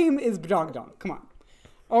true name is Badonkadonk. Come on.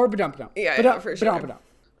 Or Badumpadump. Yeah, for sure.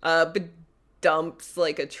 Badumpadump. Dumps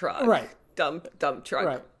like a truck. Right. Dump truck.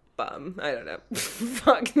 Right. Bum. I don't know.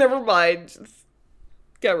 Fuck, never mind. Just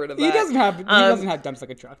get rid of that. He doesn't have dumps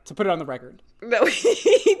like a truck, to put it on the record. No,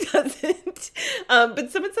 he doesn't.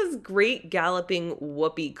 But someone says great galloping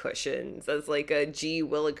whoopee cushions as like a G.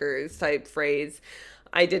 Willikers type phrase.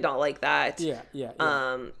 I did not like that. Yeah.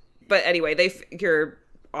 But anyway, they figure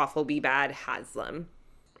Awful Be Bad has them.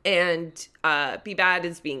 And Be Bad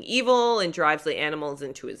is being evil and drives the animals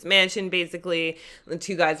into his mansion, basically. The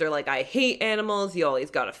 2 guys are like, I hate animals. You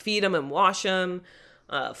always gotta feed them and wash them.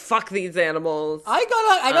 Fuck these animals. I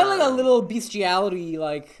got like a little bestiality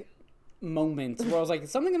like moment where I was like,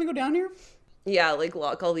 is something gonna go down here? Yeah, like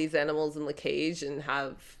lock all these animals in the cage and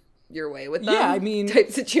have your way with them. Yeah, I mean,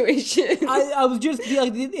 type situation. I was just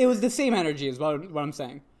like, it was the same energy is what I'm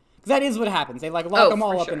saying. Because that is what happens. They like lock them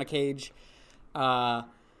all up in a cage.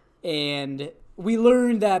 And we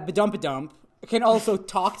learned that Badumpadump can also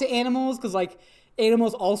talk to animals because like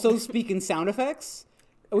animals also speak in sound effects,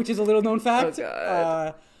 which is a little known fact. Oh,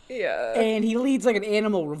 God. Yeah. And he leads like an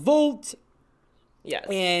animal revolt. Yes.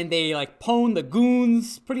 And they like pwn the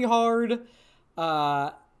goons pretty hard.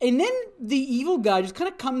 And then the evil guy just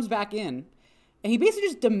kind of comes back in and he basically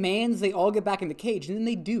just demands they all get back in the cage, and then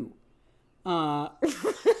they do.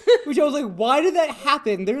 Which I was like, why did that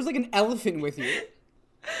happen? There's like an elephant with you.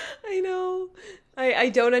 I know. I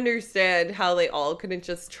don't understand how they all couldn't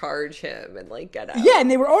just charge him and like get out. Yeah,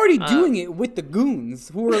 and they were already doing it with the goons,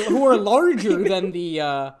 who are larger than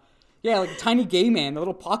the like tiny gay man, the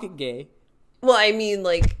little pocket gay. Well, I mean,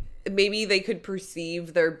 like, maybe they could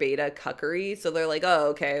perceive their beta cuckery, so they're like, oh,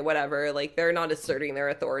 okay, whatever. Like, they're not asserting their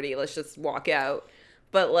authority. Let's just walk out.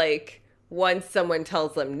 But like, once someone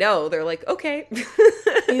tells them no, they're like, okay.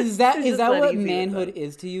 Is that what manhood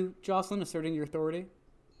is to you, Jocelyn? Asserting your authority?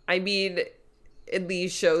 I mean, in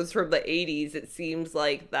these shows from the 80s, it seems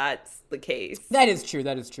like that's the case. That is true.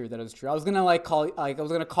 I was gonna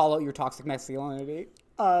call out your toxic masculinity,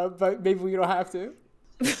 but maybe we don't have to.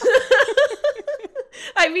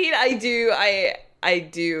 I mean, I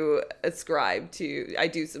do subscribe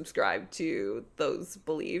to those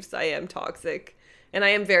beliefs. I am toxic, and I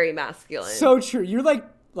am very masculine. So true. You're like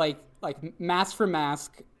mask for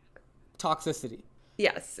mask toxicity.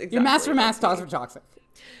 Yes, exactly. You're mask for mask, toxic for toxic.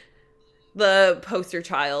 The poster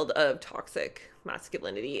child of toxic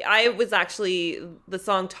masculinity. I was actually, the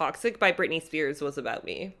song Toxic by Britney Spears was about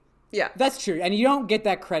me. Yeah. That's true. And you don't get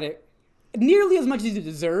that credit nearly as much as you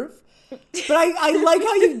deserve. But I like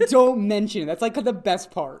how you don't mention it. That's like the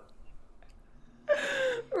best part.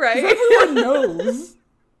 Right? Everyone knows.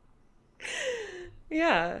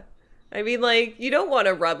 Yeah. I mean, like, you don't want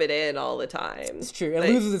to rub it in all the time. It's true. It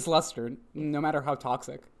loses its luster, no matter how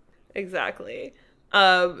toxic. Exactly.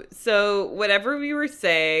 So whatever we were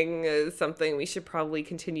saying is something we should probably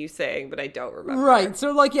continue saying, but I don't remember. Right.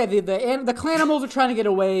 So like, yeah, the Clanimals are trying to get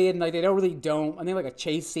away, and like they don't. And then like a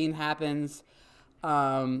chase scene happens,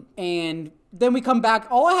 and then we come back.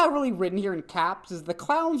 All I have really written here in caps is the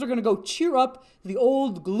clowns are gonna go cheer up the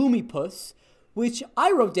old gloomy puss, which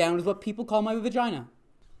I wrote down is what people call my vagina.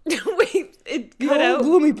 Wait, it The cut old out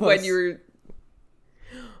gloomy puss. when you were.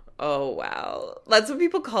 Oh wow, that's what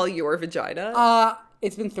people call your vagina.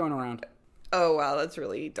 It's been thrown around. Oh wow, that's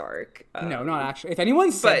really dark. No, not actually. If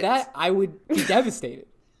anyone said that, I would be devastated.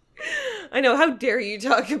 I know. How dare you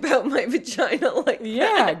talk about my vagina like that?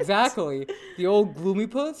 Yeah, exactly. The old gloomy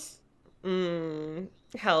puss.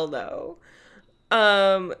 Hell no.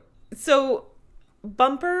 So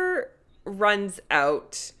Bumper runs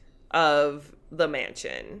out of the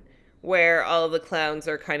mansion where all the clowns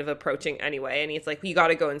are kind of approaching anyway, and he's like, you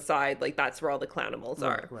gotta go inside, like that's where all the clownimals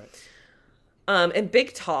are. Right. And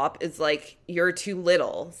Big Top is like, you're too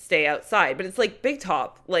little, stay outside. But it's like, Big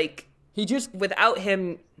Top, like, He just without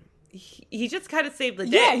him, he just kind of saved the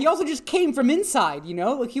day. Yeah, he also just came from inside, you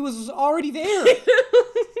know? Like he was already there.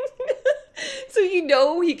 So you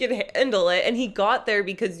know he can handle it, and he got there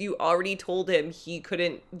because you already told him he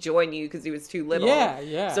couldn't join you because he was too little.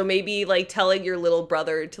 Yeah. So maybe, like, telling your little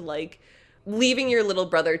brother to, like, leaving your little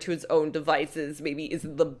brother to his own devices maybe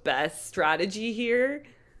isn't the best strategy here.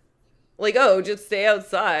 Like, oh, just stay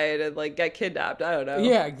outside and, like, get kidnapped. I don't know.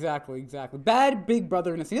 Yeah, exactly. Bad big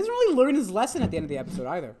brotherness. He doesn't really learn his lesson at the end of the episode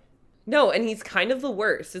either. No, and he's kind of the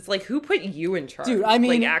worst. It's like, who put you in charge? Dude, I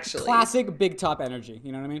mean, like, actually. classic Big Top energy.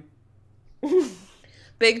 You know what I mean?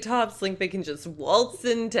 Big Top think they can just waltz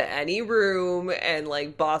into any room and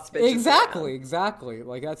like boss bitches. Exactly.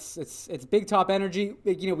 Like it's Big Top energy.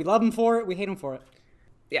 You know, we love him for it. We hate him for it.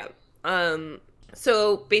 Yeah.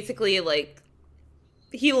 So basically, like,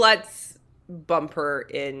 he lets Bumper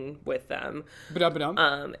in with them.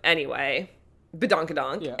 Ba-dum-ba-dum. Anyway,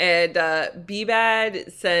 badonkadonk. Yeah. And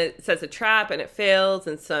B-Bad sets a trap and it fails,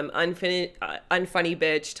 and some unfunny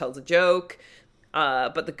bitch tells a joke.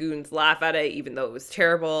 But the goons laugh at it, even though it was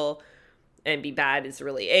terrible. And B-Bad is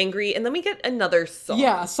really angry. And then we get another song.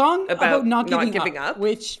 Yeah, a song about not giving up.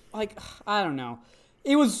 Which, like, I don't know.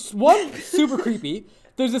 It was, one, super creepy.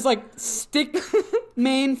 There's this, like, stick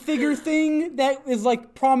man figure thing that is,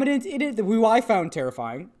 like, prominent in it, who I found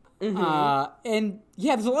terrifying. Mm-hmm. And,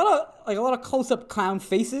 yeah, there's a lot of close-up clown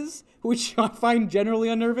faces, which I find generally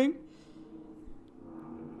unnerving.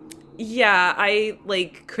 Yeah, I,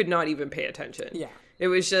 like, could not even pay attention. Yeah. It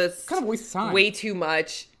was just kind of a waste of time. Way too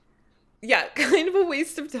much. Yeah, kind of a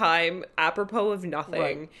waste of time, apropos of nothing.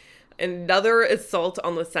 Right. Another assault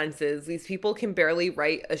on the senses. These people can barely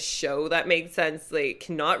write a show that makes sense. They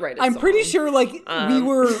cannot write a I'm song. pretty sure, like, we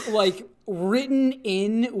were, like, written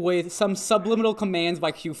in with some subliminal commands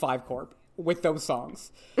by Q5 Corp with those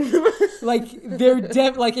songs. Like,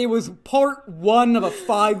 like, it was part one of a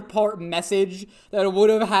 5-part message that would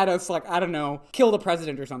have had us, like, I don't know, kill the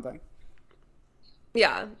president or something.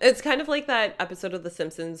 Yeah, it's kind of like that episode of The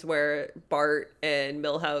Simpsons where Bart and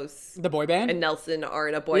Milhouse, the boy band, and Nelson are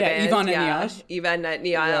in a boy band. Ivan and Niaj. Ivan and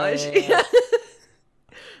Niaj. Yeah.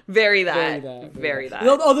 Very that. Very that.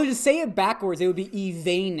 Although to say it backwards, it would be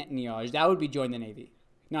Yvain Niage. That would be join the Navy,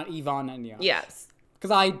 not Yvonne Niage. Yes.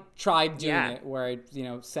 Because I tried doing it where I,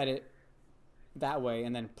 said it that way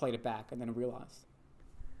and then played it back and then realized.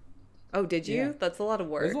 Oh, did you? Yeah. That's a lot of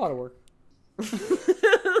work. There's a lot of work.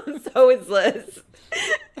 So is Liz.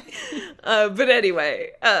 But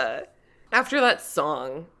anyway, after that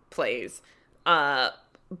song plays, Bumper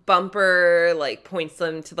points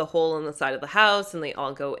them to the hole in the side of the house, and they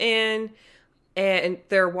all go in, and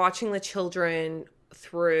they're watching the children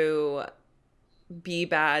through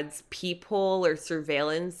B-Bad's peephole or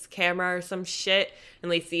surveillance camera or some shit,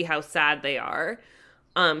 and they see how sad they are.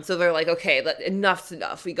 So they're like, okay, enough's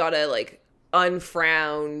enough. We gotta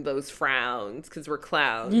unfrown those frowns because we're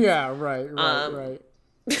clowns. Yeah, right.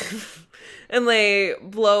 And they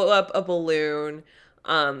blow up a balloon,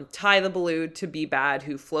 tie the balloon to B-Bad,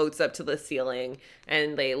 who floats up to the ceiling,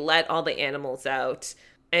 and they let all the animals out.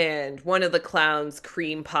 And one of the clowns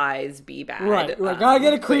cream pies B-Bad. Right. Gotta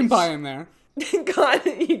get a cream pie in there. You got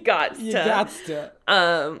to.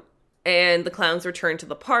 And the clowns return to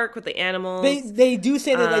the park with the animals. They do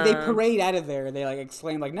say that they parade out of there. They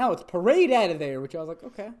explain no, it's parade out of there, which I was like,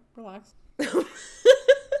 okay, relax.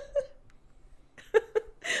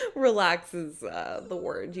 Relax is the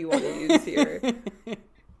word you want to use here.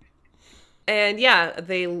 And yeah,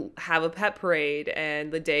 they have a pet parade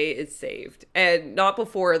and the day is saved. And not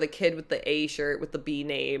before the kid with the A shirt with the B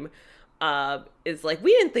name is like,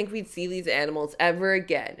 we didn't think we'd see these animals ever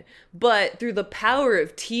again. But through the power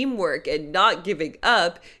of teamwork and not giving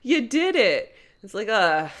up, you did it. It's like,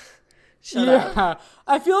 shut up. Yeah,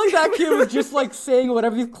 I feel like that kid was just saying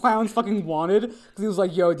whatever these clowns fucking wanted. Because he was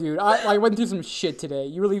like, yo, dude, I went through some shit today.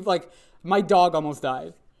 You really, my dog almost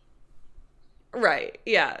died. Right,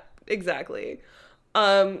 yeah, exactly.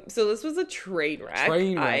 So this was a train wreck.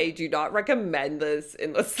 I do not recommend this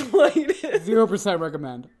in the slightest. 0%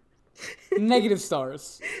 recommend. Negative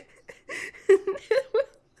stars. This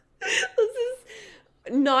is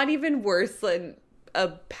not even worse than a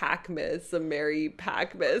Pac-Miss, a Merry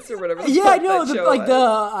Pac-Miss, or whatever. Yeah, I know.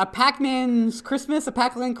 The Pac-Man's Christmas, a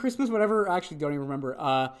Pac-Land Christmas, whatever. I actually don't even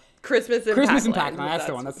remember. Christmas in Pac-Land. That's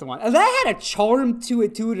the one. And that had a charm to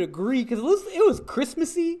it to a degree because it was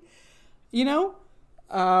Christmassy, They had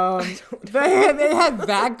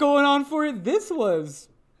that going on for it. This was,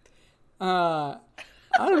 I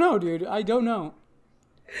don't know, dude. I don't know.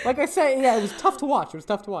 Like I said, yeah, it was tough to watch.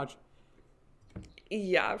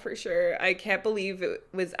 Yeah, for sure. I can't believe it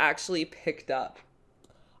was actually picked up.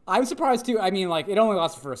 I'm surprised too. I mean, it only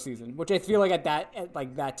lasted for a season, which I feel like at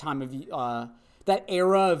that time of that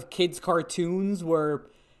era of kids cartoons where,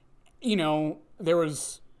 there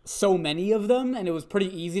was so many of them and it was pretty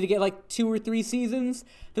easy to get 2 or 3 seasons.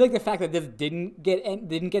 I feel like the fact that this didn't get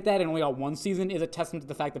that and only got 1 season is a testament to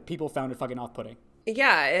the fact that people found it fucking off-putting.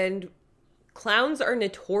 Yeah, and clowns are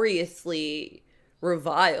notoriously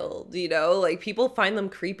reviled, people find them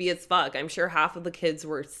creepy as fuck. I'm sure half of the kids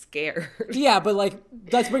were scared. Yeah, but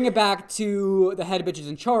let's bring it back to the head bitches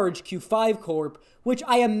in charge, Q5 Corp, which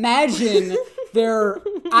I imagine their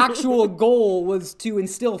actual goal was to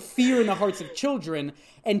instill fear in the hearts of children,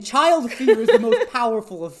 and child fear is the most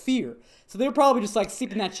powerful of fear. So they're probably just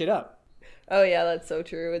seeping that shit up. Oh yeah, that's so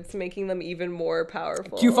true. It's making them even more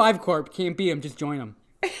powerful. Q5 Corp, can't beat them, just join them.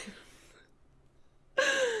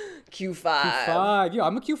 Q5. Yeah,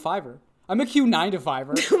 I'm a Q5er. I'm a Q9 to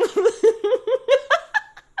 5er.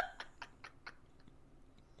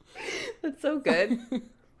 That's so good.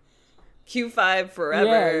 Q5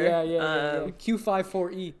 forever. Yeah. Q5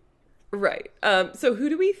 4E. Right. So who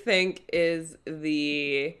do we think is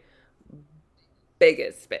the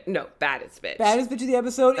baddest bitch? Baddest bitch of the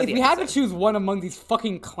episode? If we had to choose one among these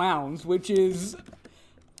fucking clowns, which is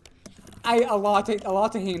a lot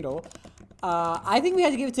to handle, I think we had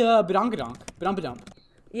to give it to Badonkadonk. Badumpadump.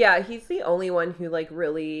 Yeah, he's the only one who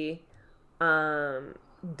really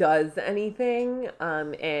does anything,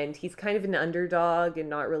 and he's kind of an underdog and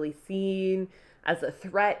not really seen as a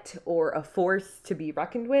threat or a force to be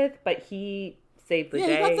reckoned with, but he saved the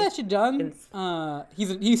day. Yeah, he got that shit done.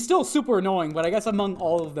 He's still super annoying, but I guess among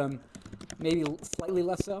all of them, maybe slightly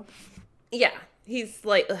less so. Yeah. He's his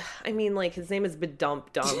name is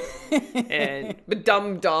Badump Dump and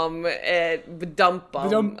Badum Dum and Badump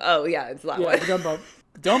Bum. Oh, yeah, it's that one. Badump Bum.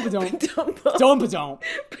 Dump-a-dump. Dump-a-dump.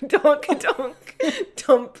 Badonk-a-donk.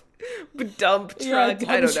 Dump. Badump truck.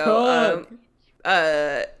 Yeah, I don't know.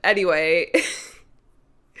 Anyway,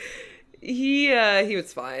 he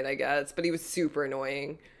was fine, I guess, but he was super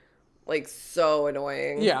annoying. So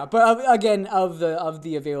annoying. Yeah, but again, of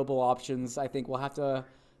the available options, I think we'll have to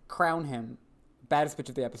crown him baddest bitch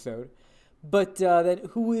of the episode. But then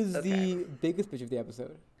who is Okay. the biggest bitch of the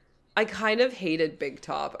episode? I kind of hated Big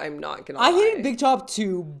Top. I'm not gonna lie. I hated Big Top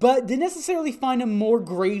too, but didn't necessarily find him more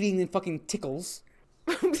grating than fucking Tickles.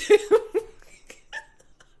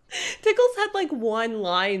 Tickles had like one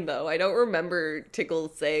line though. I don't remember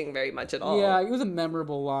Tickles saying very much at all. Yeah, it was a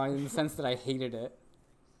memorable line in the sense that I hated it.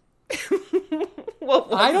 What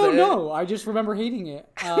was I don't it? know. I just remember hating it.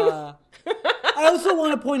 I also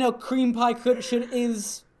want to point out Cream Pie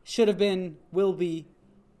should have been, will be,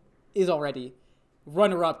 is already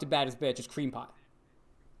runner-up to Baddest Bitch is Cream Pie.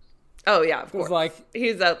 Oh yeah, of It was course. like,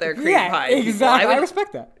 He's out there cream yeah, pie. exactly. I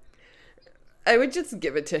respect that. I would just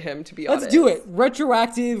give it to him, to be Let's honest. do it.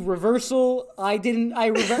 Retroactive, reversal. I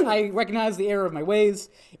recognize the error of my ways.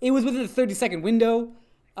 It was within a 30-second window.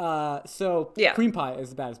 So Yeah. Cream Pie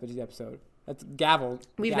is the Baddest Bitch of the episode. That's gavel.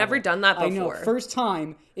 We've gavel. never done that I know. before. First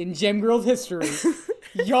time in Gem Girls history.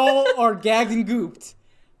 Y'all are gagged and gooped.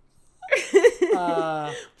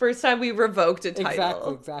 First time we revoked a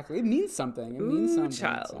title. Exactly. It means something. It means something.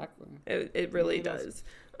 Child. Exactly. It really does.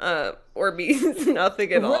 Or means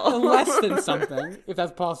nothing at all. Less than something, if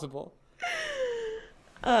that's possible.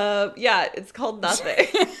 Yeah, it's called nothing.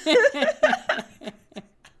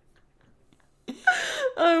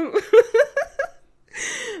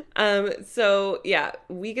 So yeah,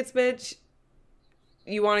 weakest bitch.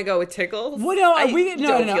 You want to go with Tickles? Well, no, I no.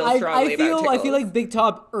 don't feel strongly I about feel Tickles. like Big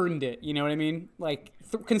Top earned it. You know what I mean? Like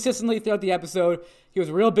consistently throughout the episode, he was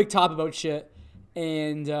a real Big Top about shit,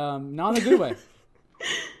 and not in a good way.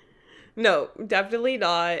 No, definitely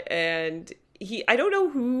not. And I don't know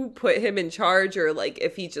who put him in charge, or like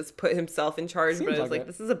if he just put himself in charge. Seems but I was like like, it.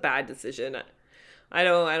 this is a bad decision. I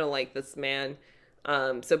don't like this man.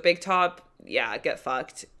 So Big Top, yeah, get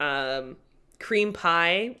fucked. Cream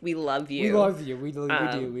Pie, we love you. We love you. We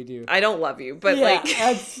do. I don't love you, but Yeah, like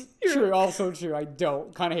that's true. Also true. I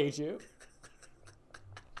don't kind of hate you.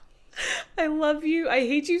 I love you. I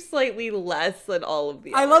hate you slightly less than all of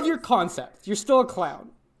the I others. love your concept. You're still a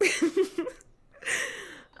clown.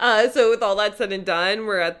 So with all that said and done,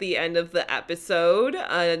 we're at the end of the episode.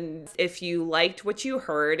 And if you liked what you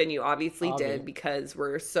heard, and you obviously did because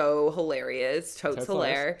we're so hilarious, totes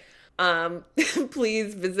hilaire,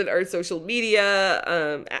 please visit our social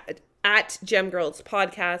media at Gem Girls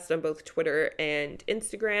Podcast on both Twitter and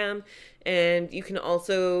Instagram. And you can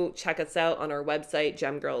also check us out on our website,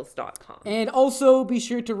 gemgirls.com. And also be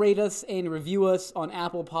sure to rate us and review us on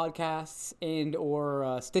Apple Podcasts and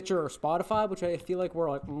or Stitcher or Spotify, which I feel like we're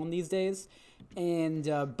like on these days. And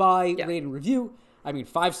rate and review, I mean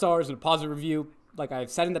 5 stars and a positive review, like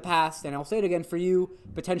I've said in the past, and I'll say it again for you,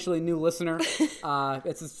 potentially new listener.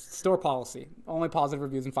 It's a store policy. Only positive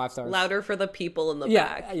reviews and 5 stars. Louder for the people in the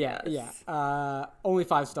back. Yeah. Only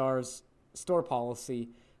 5 stars. Store policy.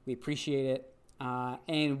 We appreciate it.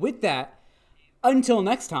 And with that, until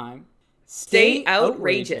next time, Stay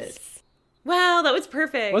outrageous. Wow, that was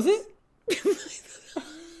perfect. Was it?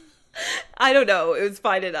 I don't know. It was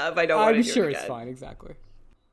fine enough. I don't want to I'm hear sure it it's again. fine. Exactly.